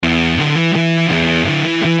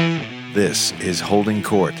This is Holding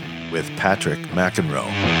Court with Patrick McEnroe.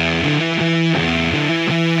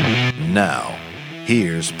 Now,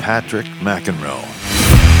 here's Patrick McEnroe.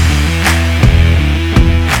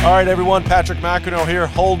 All right, everyone, Patrick McEnroe here,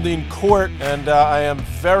 Holding Court, and I am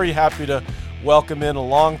very happy to welcome in a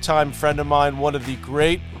longtime friend of mine, one of the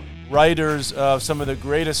great writers of some of the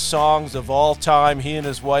greatest songs of all time. He and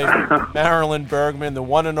his wife, Marilyn Bergman, the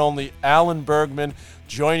one and only Alan Bergman,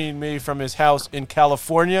 joining me from his house in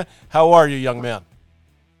California. How are you, young man?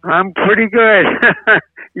 I'm pretty good.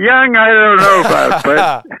 Young, I don't know about,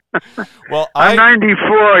 but well, I'm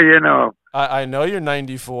 94, you know. I know you're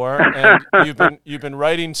 94, and you've been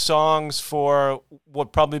writing songs for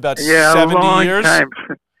probably about 70 years. Time.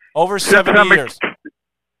 Over 70 years.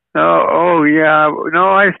 Oh, yeah. No,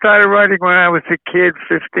 I started writing when I was a kid,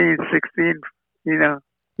 15, 16,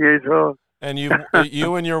 years old. And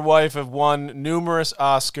you and your wife have won numerous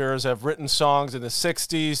Oscars, have written songs in the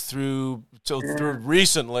 60s through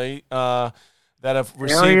recently that have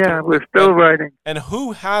received. Oh, yeah, we're still writing. And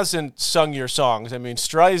who hasn't sung your songs? I mean,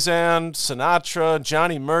 Streisand, Sinatra,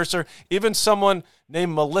 Johnny Mercer, even someone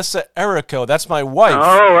named Melissa Errico. That's my wife.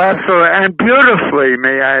 Oh, absolutely. And beautifully,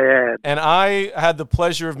 may I add. And I had the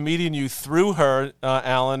pleasure of meeting you through her,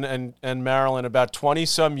 Alan and Marilyn, about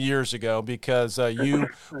 20-some years ago, because you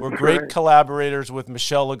were great collaborators with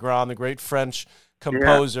Michel Legrand, the great French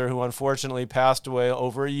composer who unfortunately passed away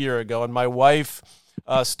over a year ago. And my wife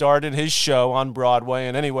starred in his show on Broadway.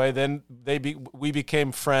 And anyway, then we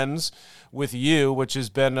became friends with you, which has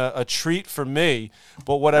been a treat for me.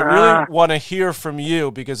 But what I really want to hear from you,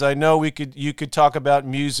 because I know you could talk about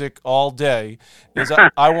music all day, is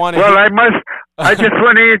I want to. Well, I just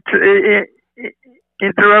want to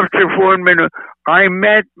interrupt you for 1 minute. I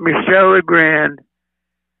met Michel Legrand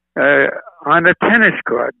on a tennis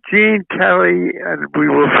court. Gene Kelly, and we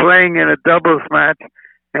were playing in a doubles match,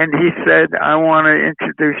 and he said, "I want to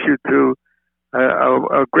introduce you to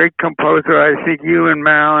a great composer. I think you and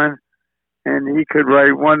Marilyn, and he could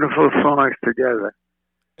write wonderful songs together."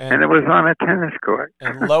 And it was on a tennis court.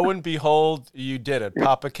 And lo and behold, you did it.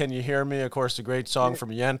 Papa, Can You Hear Me? Of course, a great song from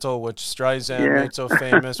Yentl, which Streisand made so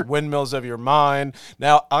famous. Windmills of Your Mind.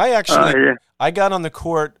 Now, I got on the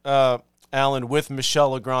court, Alan, with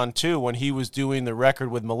Michel Legrand, too, when he was doing the record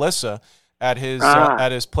with Melissa at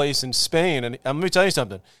his place in Spain. And let me tell you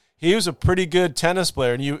something. He was a pretty good tennis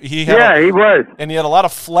player, and he was, and he had a lot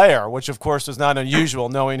of flair, which of course is not unusual,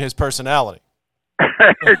 knowing his personality.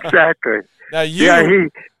 Exactly. Now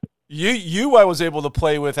you I was able to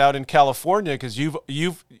play with out in California because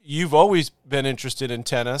you've always been interested in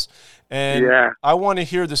tennis, and I want to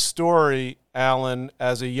hear the story, Alan.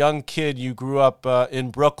 As a young kid, you grew up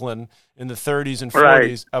in Brooklyn in the 30s and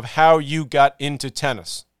 40s, of how you got into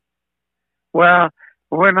tennis. Well,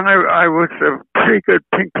 when I was a pretty good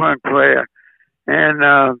ping pong player, and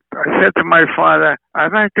I said to my father,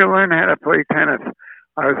 "I'd like to learn how to play tennis."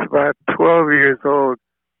 I was about 12 years old,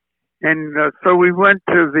 and so we went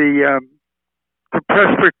to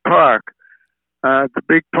Prospect Park, the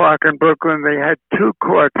big park in Brooklyn. They had two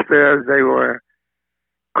courts there. They were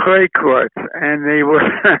clay courts, and they were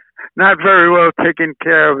not very well taken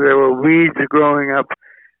care of. There were weeds growing up.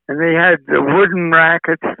 And they had the wooden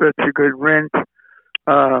rackets that you could rent,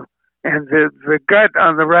 and the gut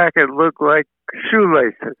on the racket looked like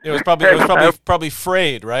shoelaces. It was probably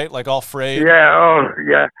frayed, right? Like all frayed. Yeah. Oh,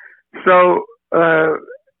 yeah. So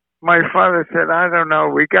my father said, "I don't know."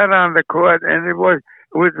 We got on the court, and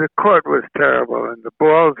the court was terrible, and the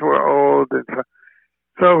balls were old, and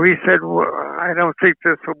so he said, "Well, I don't think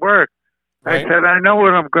this will work." Right. I said, "I know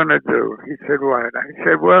what I'm going to do." He said, "What?" I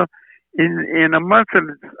said, "Well, in a month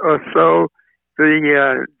or so,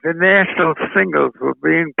 the national singles were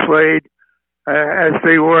being played as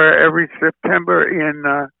they were every September in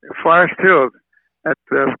Forest Hills at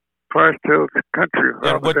the Forest Hills Country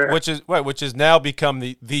Club, which has now become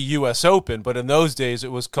the U.S. Open, but in those days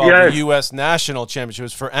it was called the U.S. National Championship. It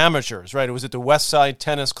was for amateurs, right? It was at the West Side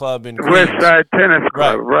Tennis Club in Queens. West Side Tennis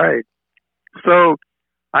Club, right? So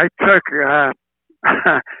I took.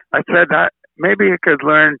 I said maybe I could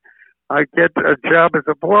learn. I get a job as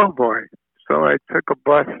a ball boy. So I took a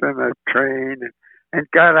bus and a train and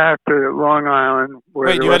got out to Long Island. So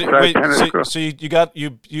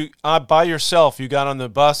you by yourself, you got on the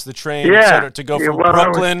bus, the train, et cetera, to go from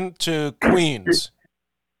Brooklyn to Queens.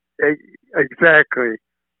 Exactly.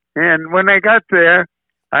 And when I got there,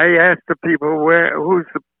 I asked the people, who's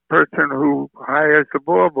the person who hires the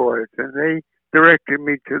ball boys? And they directed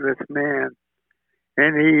me to this man.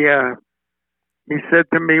 And he said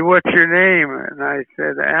to me, "What's your name?" And I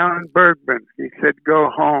said, "Alan Bergman." He said, "Go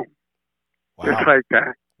home." Wow. Just like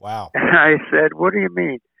that. Wow. And I said, "What do you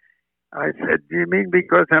mean?" I said, "Do you mean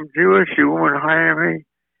because I'm Jewish you won't hire me?"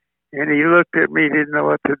 And he looked at me, didn't know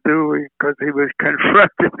what to do because he was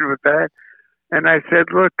confronted with that. And I said,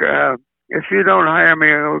 "Look, if you don't hire me,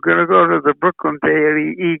 we're going to go to the Brooklyn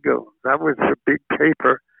Daily Eagle." That was a big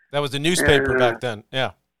paper. That was the newspaper back then.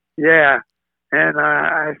 Yeah. Yeah. And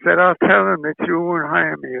I said, "I'll tell him that you won't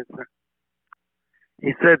hire me."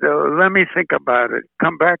 He said, "Let me think about it.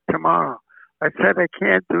 Come back tomorrow." I said, "I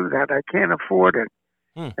can't do that. I can't afford it."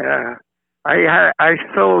 I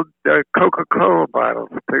sold Coca-Cola bottles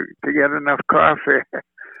to get enough coffee.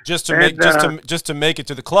 Just to make just to make it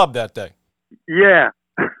to the club that day. Yeah.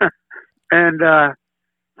 And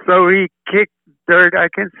so he kicked dirt. I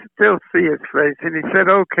can still see his face, and he said,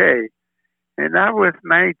 "Okay." And that was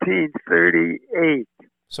 1938.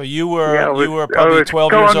 So you were probably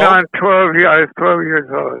 12 years old? Going on 12 years. I was 12 years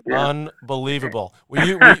old. Yeah. Unbelievable.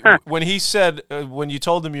 When he said, when you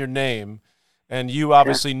told him your name, and you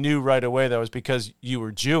obviously knew right away that was because you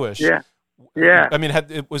were Jewish. Yeah. Yeah. I mean,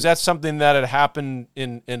 was that something that had happened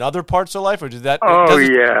in other parts of life, or did that? Oh,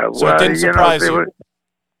 yeah. So it didn't surprise you?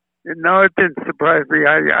 No, it didn't surprise me.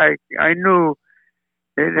 I knew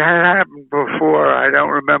it had happened before. I don't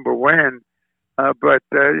remember when. But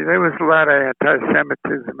there was a lot of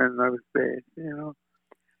anti-Semitism in those days, you know.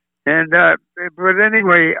 And but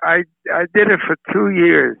anyway, I did it for 2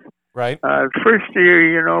 years. Right. First year,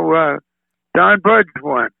 you know, Don Budge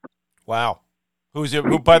won. Wow.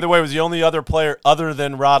 Who, by the way, was the only other player other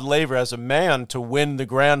than Rod Laver as a man to win the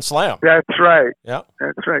Grand Slam. That's right. Yeah.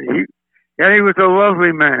 That's right. He was a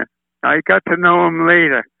lovely man. I got to know him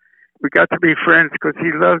later. We got to be friends because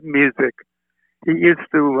he loved music. He used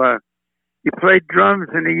to. He played drums,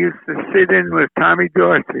 and he used to sit in with Tommy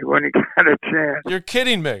Dorsey when he got a chance. You're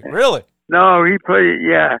kidding me, really? No, he played.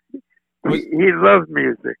 Yeah, he loved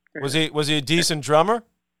music. Was he a decent drummer?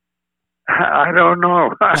 I don't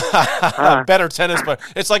know. Better tennis player.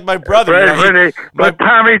 It's like my brother. But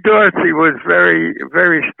Tommy Dorsey was very,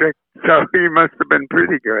 very strict, so he must have been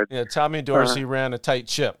pretty good. Yeah, Tommy Dorsey ran a tight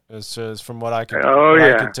ship, as from what I could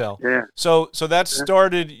tell. Yeah. So that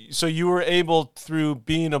started. So you were able, through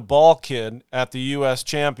being a ball kid at the U.S.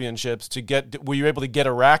 Championships, to get. Were you able to get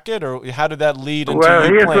a racket, or how did that lead into? Well,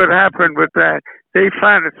 here's playing? what happened with that. They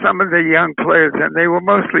found that some of the young players, and they were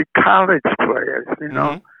mostly college players, you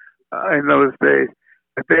know. In those days,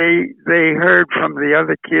 they heard from the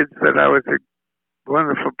other kids that I was a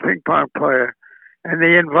wonderful ping pong player, and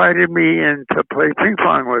they invited me in to play ping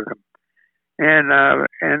pong with them.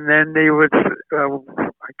 And then they would,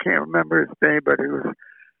 I can't remember his name, but he was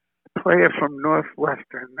a player from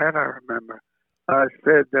Northwestern. That I remember.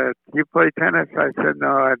 Said, "You play tennis?" I said,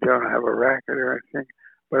 "No, I don't have a racket or anything,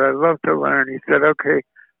 but I'd love to learn." He said, "Okay,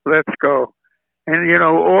 let's go." And, you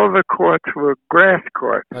know, all the courts were grass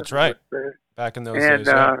courts. That's right. Back in those days.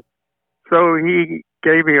 And so he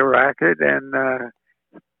gave me a racket and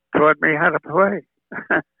taught me how to play.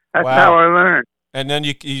 That's how I learned. And then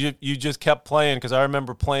you just kept playing, because I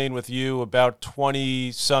remember playing with you about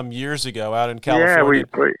 20-some years ago out in California. Yeah, we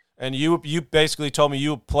played. And you basically told me you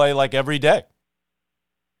would play like every day.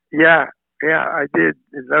 Yeah, I did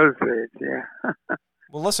in those days, yeah.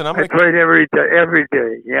 Well, listen, I played every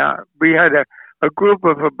day, yeah. We had a group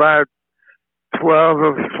of about 12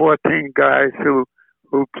 or 14 guys who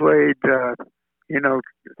played, you know,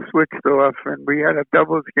 switched off, and we had a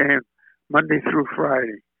doubles game Monday through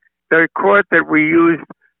Friday. The court that we used,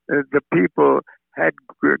 the people had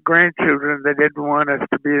grandchildren that didn't want us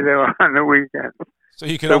to be there on the weekends. So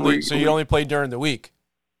you could you only played during the week.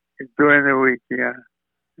 During the week, yeah.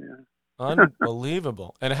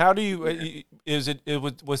 Unbelievable. And how do you?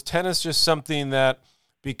 Was tennis just something that,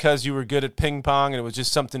 because you were good at ping pong and it was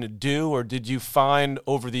just something to do, or did you find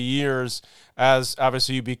over the years, as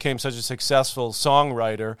obviously you became such a successful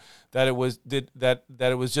songwriter, that it was that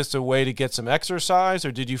it was just a way to get some exercise,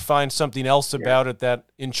 or did you find something else about it that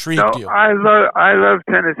intrigued you? I love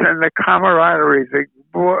tennis and the camaraderie.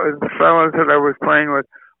 The fellows that I was playing with,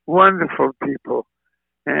 wonderful people,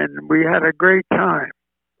 and we had a great time.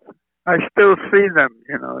 I still see them,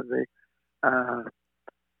 you know.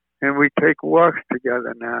 And we take walks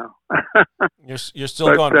together now. You're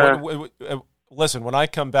still going. Listen, when I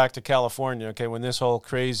come back to California, okay, when this whole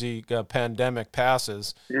crazy pandemic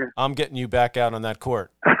passes, I'm getting you back out on that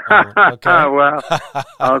court. Okay? Well,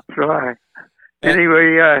 I'll try.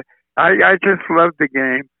 Anyway, I just love the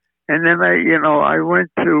game. And then I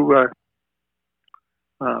went to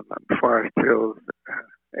Forest Hills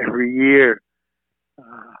every year.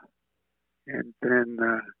 And then...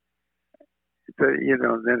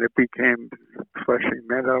 then it became Flushing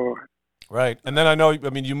Meadow. Right. And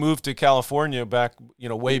then you moved to California back,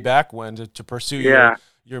 way back when to pursue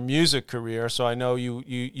your music career. So I know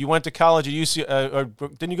you went to college at UC, or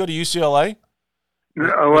didn't you go to UCLA?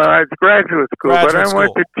 No, well, it's graduate school, but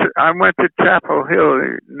I went to Chapel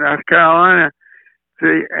Hill, North Carolina,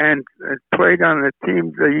 and played on the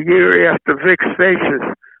team the year after Vic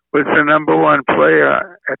Statius was the number one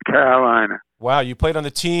player at Carolina. Wow, you played on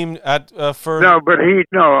the team at for no, but he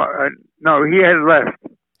had left.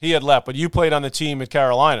 He had left, but you played on the team at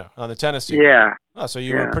Carolina on the tennis team. Yeah. Oh, so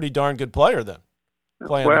you were a pretty darn good player then,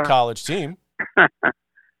 playing on the college team.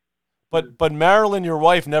 But Marilyn, your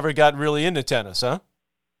wife, never got really into tennis, huh?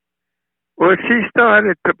 Well, she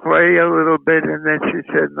started to play a little bit, and then she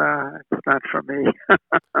said, "No, it's not for me."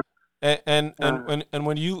 And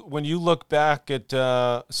when you look back at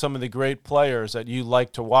some of the great players that you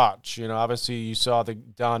like to watch, you know, obviously you saw the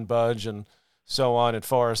Don Budge and so on at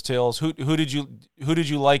Forest Hills. Who did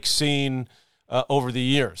you like seeing over the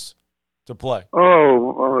years to play?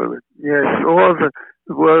 Oh yes, well,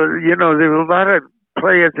 you know, there were a lot of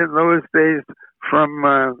players in those days from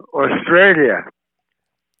Australia.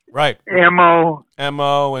 Right. Emo and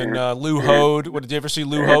Lou Hode. What, did you ever see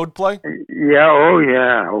Lou Hode play? Yeah, oh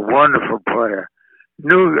yeah, a wonderful player.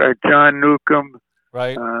 John Newcomb.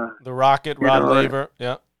 Right. The Rocket, Rod Laver.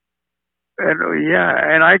 Yeah.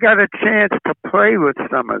 And I got a chance to play with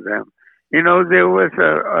some of them. You know, there was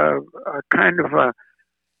a kind of a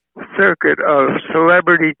circuit of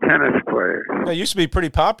celebrity tennis players. Yeah, it used to be pretty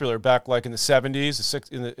popular back like in the 70s, the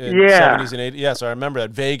 70s and 80s. Yes, I remember that.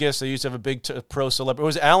 Vegas, they used to have a big pro celebrity. It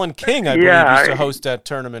was Alan King, I believe, used to host that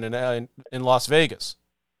tournament in Las Vegas.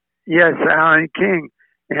 Yes, Alan King.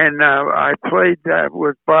 And I played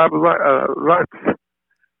with Bob Lutz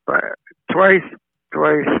twice.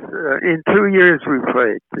 In 2 years we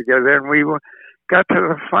played together, and we got to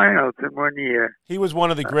the finals in 1 year. He was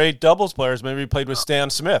one of the great doubles players. Maybe he played with Stan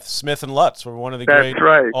Smith. Smith and Lutz were one of the great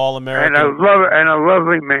All-American. And a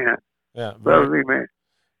lovely man. Yeah, lovely man.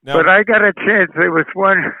 Now, but I got a chance. There was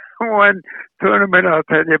one tournament I'll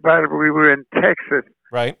tell you about. We were in Texas,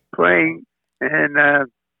 right, playing, and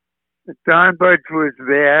Don Budge was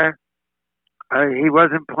there. He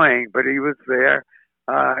wasn't playing, but he was there.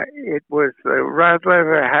 It was Rod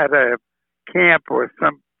Laver had a camp or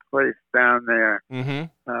some place down there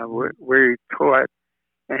where he taught,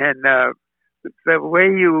 and the way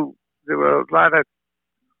there were a lot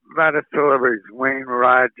of celebrities, Wayne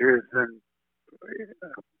Rogers and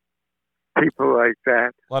people like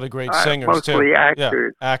that. A lot of great singers mostly too. Mostly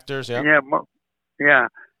actors. Yeah, actors. Yeah. Yeah.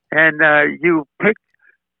 And you pick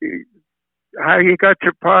how you got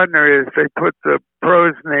your partner is they put the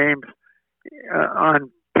pros' names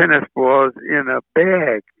on tennis balls in a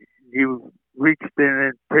bag. You reached in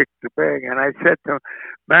and picked the bag, and I said to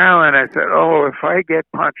Marilyn, I said, "Oh, if I get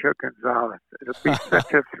Pancho Gonzalez, it'll be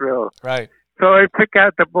such a thrill." Right. So I pick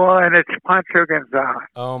out the ball, and it's Pancho Gonzalez.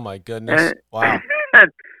 Oh my goodness! Wow.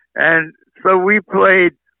 And so we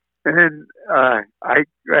played, and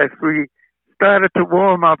as we started to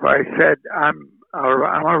warm up, I said, "I'm a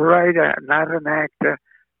writer, not an actor.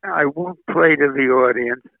 I won't play to the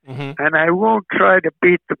audience, and I won't try to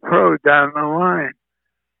beat the pro down the line."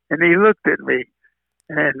 And he looked at me,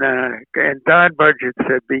 and Don Budget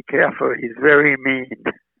said, "Be careful. He's very mean."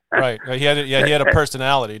 Right. He had a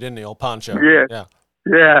personality, didn't he, old Pancho?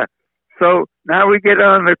 Yeah. So now we get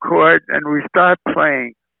on the court and we start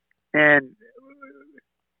playing, and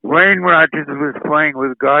Wayne Rogers was playing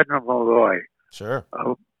with Gardner Malloy. Sure.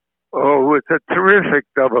 Was a terrific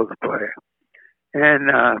doubles player,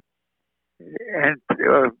 and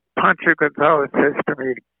Pancho Gonzalez says to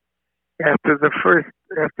me after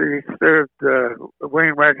he served,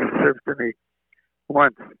 Wayne Rogers served to me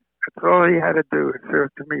once. That's all he had to do is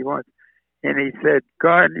serve to me once. And he said,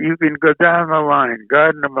 "Gardner, you can go down the line.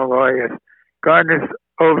 Gardner Malloy Gardner's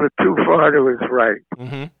over too far to his right."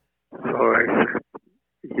 So I said,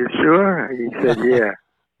 "You sure?" He said, "Yeah."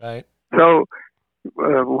 Right. So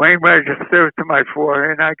Wayne Rogers served to my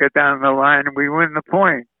forehand, and I got down the line, and we win the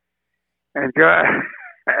point. And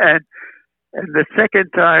the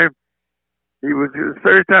second time, the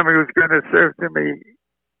third time he was going to serve to me,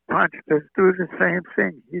 Punch, let's do the same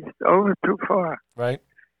thing. He's over too far. Right.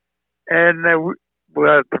 And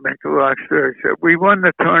well, to make a long story short, we won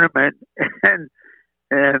the tournament, and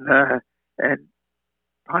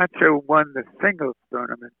Pancho won the singles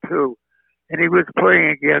tournament too. And he was playing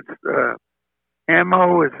against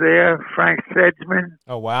Emo was there, Frank Sedgman.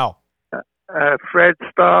 Oh wow. Fred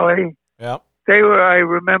Starley. Yeah. I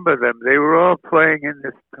remember them. They were all playing in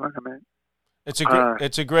this tournament.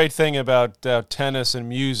 It's a great thing about tennis and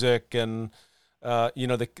music and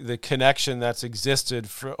the connection that's existed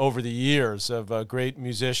for over the years of great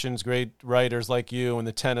musicians, great writers like you in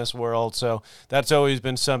the tennis world. So that's always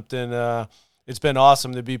been something. It's been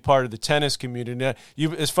awesome to be part of the tennis community. Now,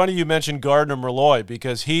 it's funny you mentioned Gardner Malloy,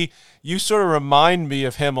 because you sort of remind me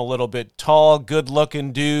of him a little bit. Tall,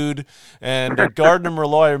 good-looking dude. And Gardner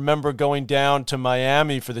Malloy, I remember going down to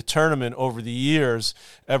Miami for the tournament over the years,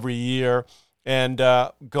 every year. And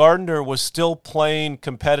Gardner was still playing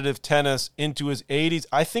competitive tennis into his 80s,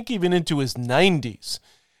 I think even into his 90s.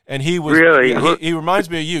 And he was really. He reminds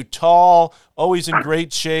me of you. Tall, always in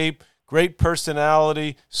great shape. Great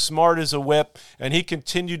personality, smart as a whip, and he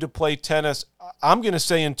continued to play tennis, I'm going to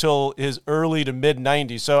say, until his early to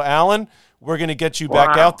mid-90s. So, Alan, we're going to get you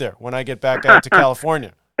back out there when I get back out to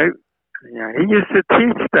California. Yeah, he used to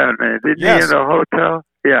teach down there, didn't he, in a hotel?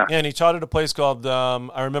 Yeah. And he taught at a place called,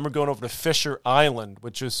 I remember going over to Fisher Island,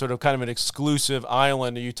 which is sort of kind of an exclusive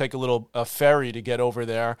island. You take a little ferry to get over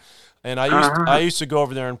there. And I used to go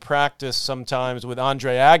over there and practice sometimes with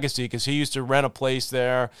Andre Agassi, because he used to rent a place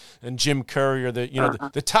there, and Jim Curry, or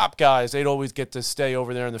the top guys, they'd always get to stay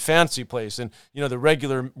over there in the fancy place, and the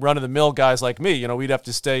regular run of the mill guys like me, we'd have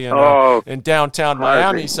to stay in downtown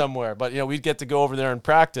Miami somewhere, but we'd get to go over there and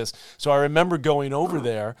practice. So I remember going over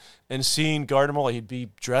there and seeing Gardner Malloy. He'd be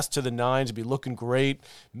dressed to the nines, he'd be looking great,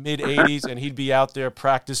 mid-80s, and he'd be out there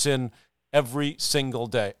practicing every single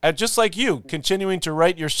day. And just like you, continuing to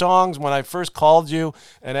write your songs. When I first called you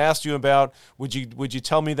and asked you about, would you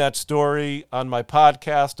tell me that story on my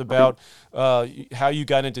podcast about how you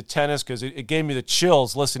got into tennis, because it gave me the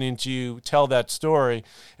chills listening to you tell that story.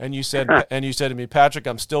 And you said to me, Patrick,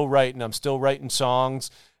 I'm still writing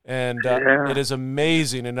songs. And it is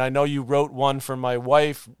amazing. And I know you wrote one for my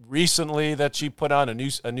wife recently that she put on, a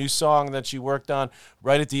new song that she worked on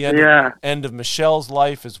right at the end of Michelle's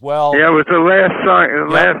life as well. Yeah, it was the last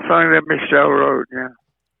song that Michelle wrote. Yeah,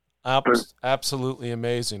 absolutely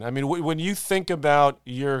amazing. I mean, when you think about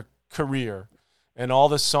your career and all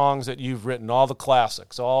the songs that you've written, all the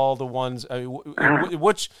classics, all the ones,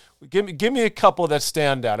 give me a couple that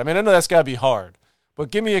stand out. I mean, I know that's got to be hard. But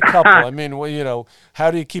give me a couple. I mean,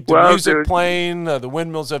 how do you keep the music playing? The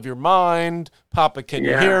Windmills of Your Mind, Papa, Can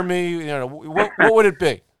You Hear Me? What would it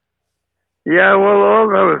be? Yeah, well, all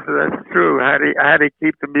those. That's true. How do you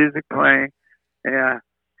keep the music playing? Yeah.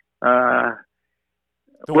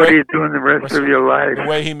 What are you doing the rest of your life? The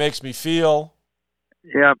Way He Makes Me Feel.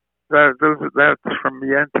 Yeah, that's from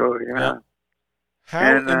Yentl. Yeah.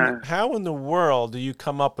 How in the world do you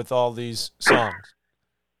come up with all these songs?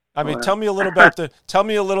 I mean, tell me a little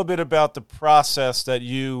bit about the process that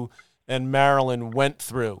you and Marilyn went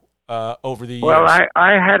through over the years. Well,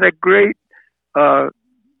 I had a great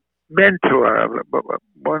mentor,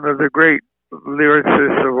 one of the great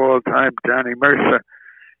lyricists of all time, Johnny Mercer,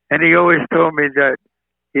 and he always told me that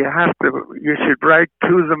you should write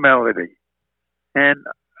to the melody, and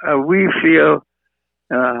we still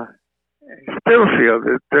feel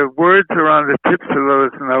that the words are on the tips of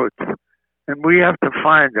those notes. And we have to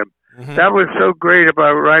find them. Mm-hmm. That was so great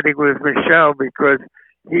about writing with Michelle, because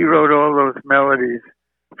he wrote all those melodies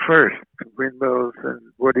first, Windmills and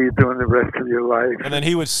What Are You Doing the Rest of Your Life. And then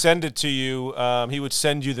he would send it to you. He would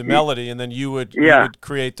send you the melody, and then you would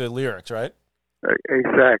create the lyrics, right?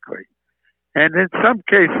 Exactly. And in some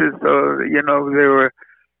cases, though, there were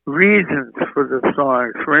reasons for the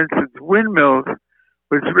songs. For instance, Windmills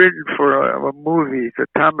was written for a movie, the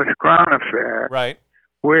Thomas Crown Affair. Right.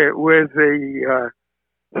 Where the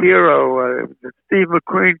hero, the Steve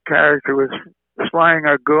McQueen character, was flying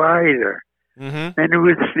a glider. Mm-hmm. And he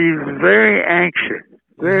was very anxious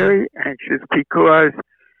because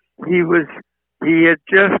he had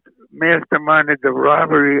just masterminded the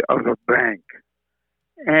robbery of a bank.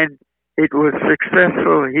 And it was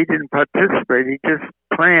successful. He didn't participate. He just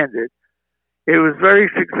planned it. It was very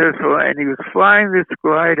successful, and he was flying this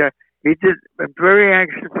glider. He was very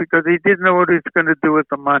anxious because he didn't know what he was going to do with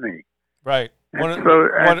the money. Right. One of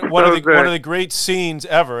the great scenes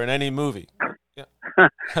ever in any movie. Yeah.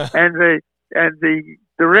 and the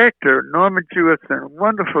director, Norman Jewison,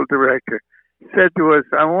 wonderful director, said to us,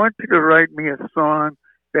 I want you to write me a song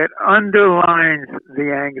that underlines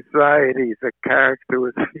the anxiety the character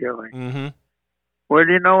was feeling. Mm-hmm. Well,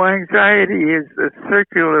 anxiety is a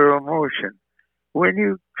circular emotion. When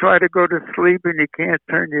you try to go to sleep and you can't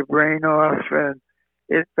turn your brain off, and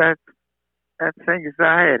that's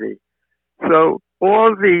anxiety. So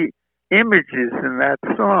all the images in that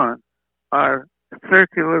song are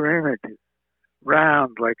circular images,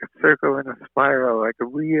 round like a circle in a spiral, like a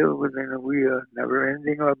wheel within a wheel, never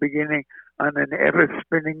ending or beginning on an ever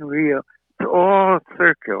spinning wheel. It's all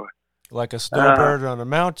circular. Like a snowbird on a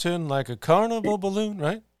mountain, like a carnival balloon,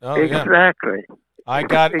 right? Oh, exactly.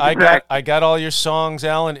 Yeah. I got all your songs,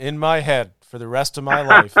 Alan, in my head for the rest of my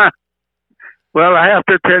life. Well, I have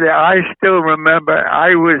to tell you, I still remember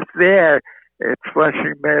I was there at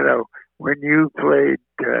Flushing Meadow when you played.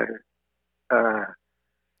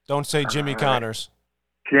 Don't say Jimmy Connors.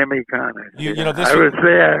 Jimmy Connors. You know, I was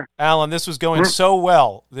there. Alan, this was going so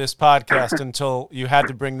well, this podcast, until you had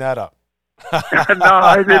to bring that up. No,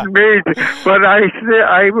 I didn't mean to, but I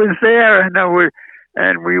was there,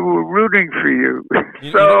 and we were rooting for you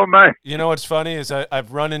so much. You know what's funny is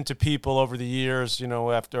I've run into people over the years,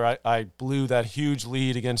 after I blew that huge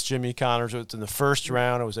lead against Jimmy Connors. It was in the first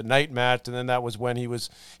round. It was a night match, and then that was when he was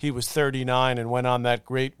 39 and went on that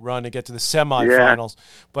great run to get to the semifinals. Yeah.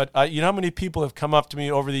 But you know how many people have come up to me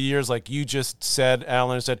over the years, like you just said,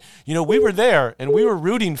 Alan, and said, we were there, and we were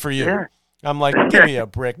rooting for you. Yeah. I'm like, give me a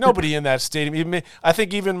break. Nobody in that stadium. I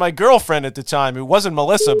think even my girlfriend at the time, who wasn't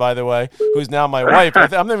Melissa, by the way, who's now my wife,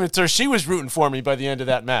 I'm not even sure she was rooting for me by the end of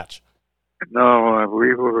that match. No,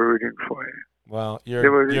 we were rooting for you. Well, you're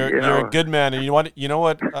a good man, and you know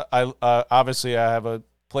what? I obviously I have a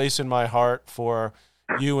place in my heart for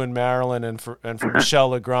you and Marilyn and for Michel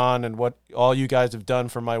Legrand and what all you guys have done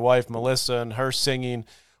for my wife Melissa and her singing.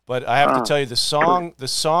 But I have to tell you, the song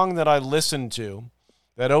that I listened to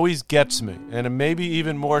that always gets me, and maybe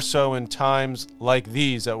even more so in times like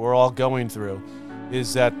these that we're all going through,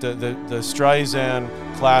 is that the Streisand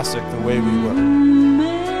classic, The Way We Were.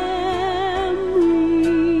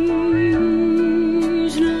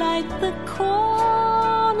 Memories like the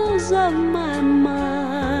corners of my mind,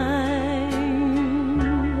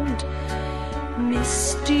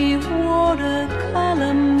 misty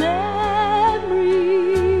watercolor memories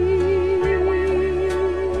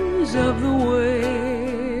of the way.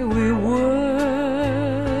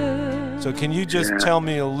 So can you just tell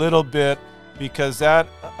me a little bit, because that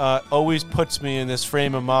always puts me in this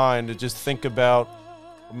frame of mind to just think about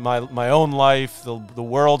my own life, the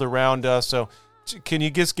world around us. So can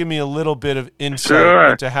you just give me a little bit of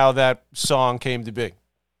insight into how that song came to be?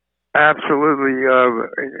 Absolutely.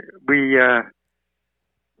 We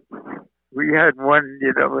had won,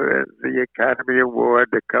 the Academy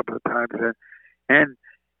Award a couple of times, and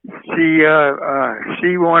she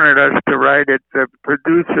wanted us to write it. The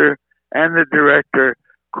producer and the director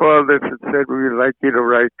called us and said, "We would like you to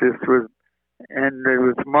write this." And it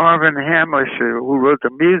was Marvin Hamlisch who wrote the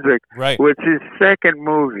music, right, which is his second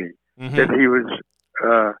movie that he was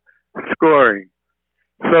scoring.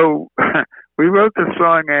 So we wrote the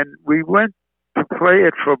song, and we went to play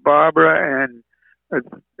it for Barbara and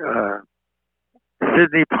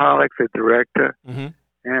Sidney Pollack, the director,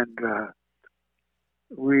 and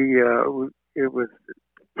we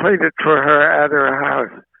played it for her at her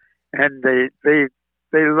house. And they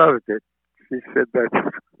loved it. She said, "That's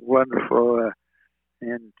wonderful."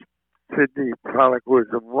 And Sidney Pollack was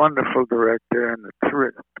a wonderful director and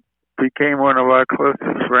became one of our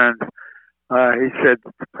closest friends. He said,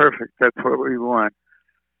 "Perfect. That's what we want."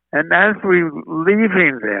 And as we were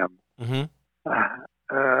leaving them,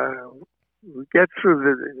 we get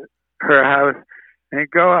through her house and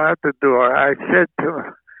go out the door. I said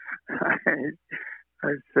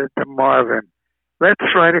to Marvin,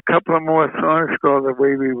 "Let's write a couple of more songs called The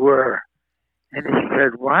Way We Were." And he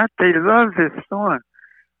said, "What? They love this song."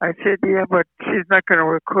 I said, "Yeah, but she's not going to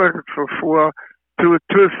record it for 2 or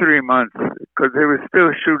 3 months because they were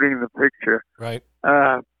still shooting the picture. Right.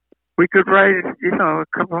 We could write, a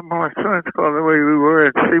couple of more songs called The Way We Were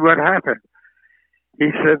and see what happened."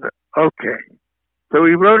 He said, "Okay." So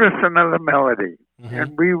he wrote us another melody,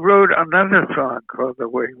 and we wrote another song called The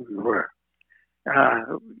Way We Were.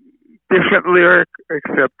 Different lyric,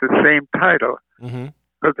 except the same title,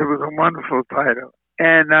 because it was a wonderful title.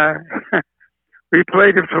 And we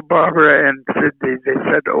played it for Barbara and Sidney. They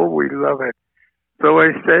said, "Oh, we love it." So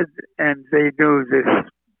I said, and they knew this,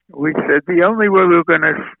 we said, the only way we're going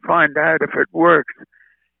to find out if it works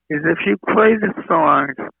is if you play the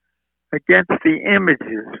songs against the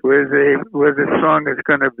images where the song is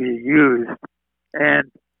going to be used.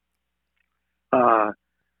 And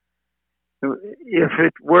if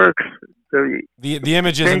it works, the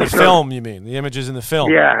images in the film, you mean? The images in the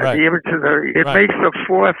film. Yeah, right. The images makes a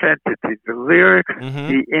fourth entity, the lyrics,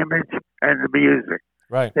 the image, and the music.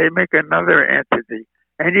 Right. They make another entity.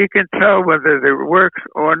 And you can tell whether it works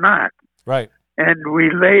or not. Right. And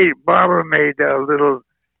Barbara made a little,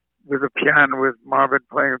 with a piano, with Marvin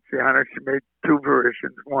playing piano, she made 2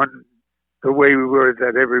 versions. One, The Way We Were,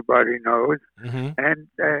 that everybody knows, and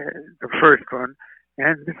the first one,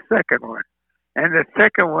 and the second one. And the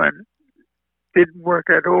second one didn't work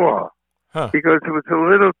at all. because it was a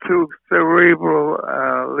little too cerebral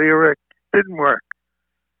lyric. Didn't work.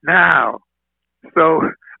 Now,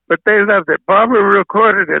 but they loved it. Barbara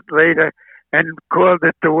recorded it later and called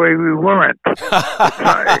it The Way We Weren't.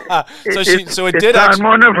 So it did on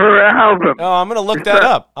one of her albums. Oh, I'm going to look that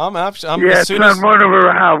up. It's on one of her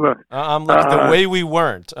albums. I'm looking The Way We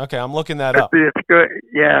Weren't. Okay, I'm looking that up. It's good.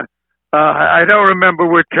 Yeah. I don't remember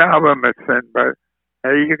which album it's in, but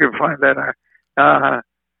you can find that out.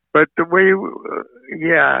 But the way,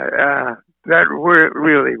 that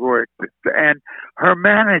really worked. And her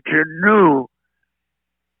manager knew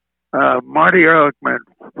Marty Ehrlichman,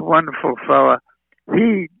 wonderful fella.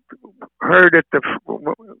 He heard it the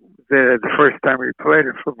first time we played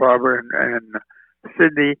it for Barbara and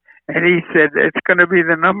Sydney, and he said, it's going to be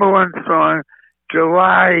the #1 song,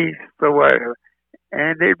 July the whatever.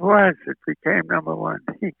 And it was. It became #1.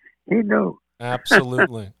 He knew.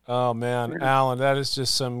 Absolutely. Oh, man. Alan, that is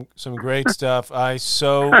just some great stuff. I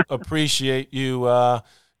so appreciate you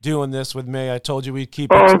doing this with me. I told you we'd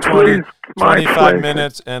keep it to 25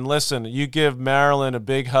 minutes. And listen, you give Marilyn a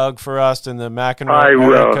big hug for us in the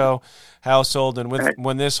McEnroe household. And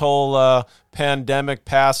when this whole pandemic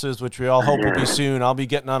passes, which we all hope will be soon, I'll be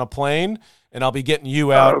getting on a plane and I'll be getting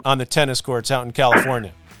you out on the tennis courts out in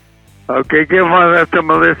California. Okay, give one of that to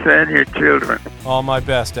Melissa and your children. All my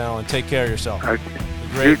best, Alan. Take care of yourself. Okay. The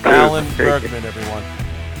great Alan Bergman, everyone.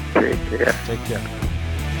 Take care. Take care.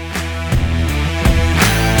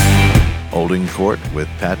 Holding Court with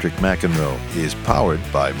Patrick McEnroe is powered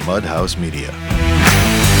by Mudhouse Media.